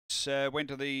Went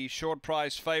to the short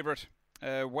price favourite.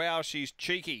 Wow, She's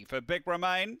Cheeky for Beck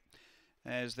Remain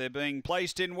as they're being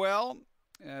placed in well.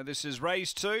 This is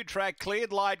race 2, track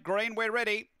cleared, light green. We're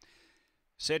ready,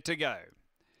 set to go.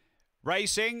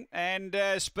 Racing and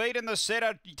speed in the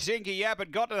setter. Tinky Yap. It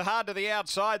got hard to the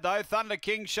outside though. Thunder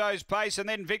King shows pace, and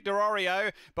then Victor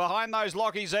Oreo behind those.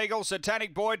 Lockie's Eagle,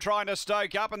 Satanic Boy trying to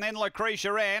stoke up, and then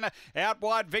Lucretia Ann out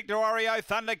wide. Victor Oreo,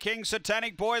 Thunder King,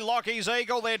 Satanic Boy, Lockie's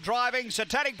Eagle. They're driving.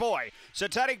 Satanic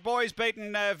Boy's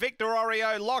beaten Victor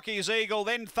Oreo, Lockie's Eagle,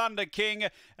 then Thunder King.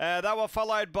 They were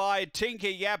followed by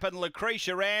Tinky Yap and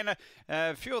Lucretia Ann.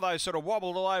 A few of those sort of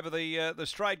wobbled all over the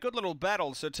straight. Good little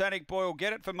battle. Satanic Boy will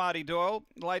get it for Marty Doyle,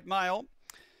 late mail.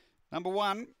 Number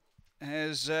 1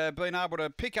 has been able to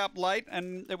pick up late,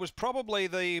 and it was probably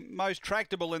the most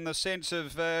tractable in the sense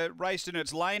of raced in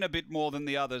its lane a bit more than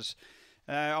the others.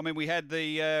 We had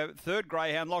the third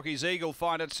greyhound, Lockie's Eagle,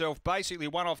 find itself basically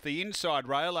one off the inside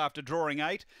rail after drawing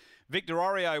 8. Victor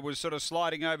Oreo was sort of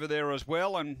sliding over there as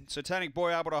well, and Satanic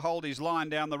Boy able to hold his line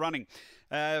down the running.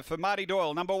 For Marty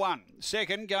Doyle, number 1.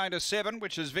 Second, going to 7,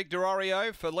 which is Victor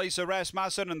Oreo for Lisa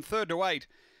Rasmussen, and third to 8,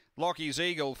 Lockie's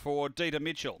Eagle for Dita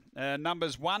Mitchell.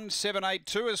 Numbers 1, 7, 8,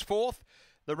 2 is fourth.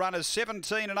 The runners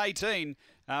 17 and 18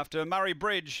 after Murray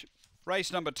Bridge,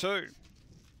 race number 2.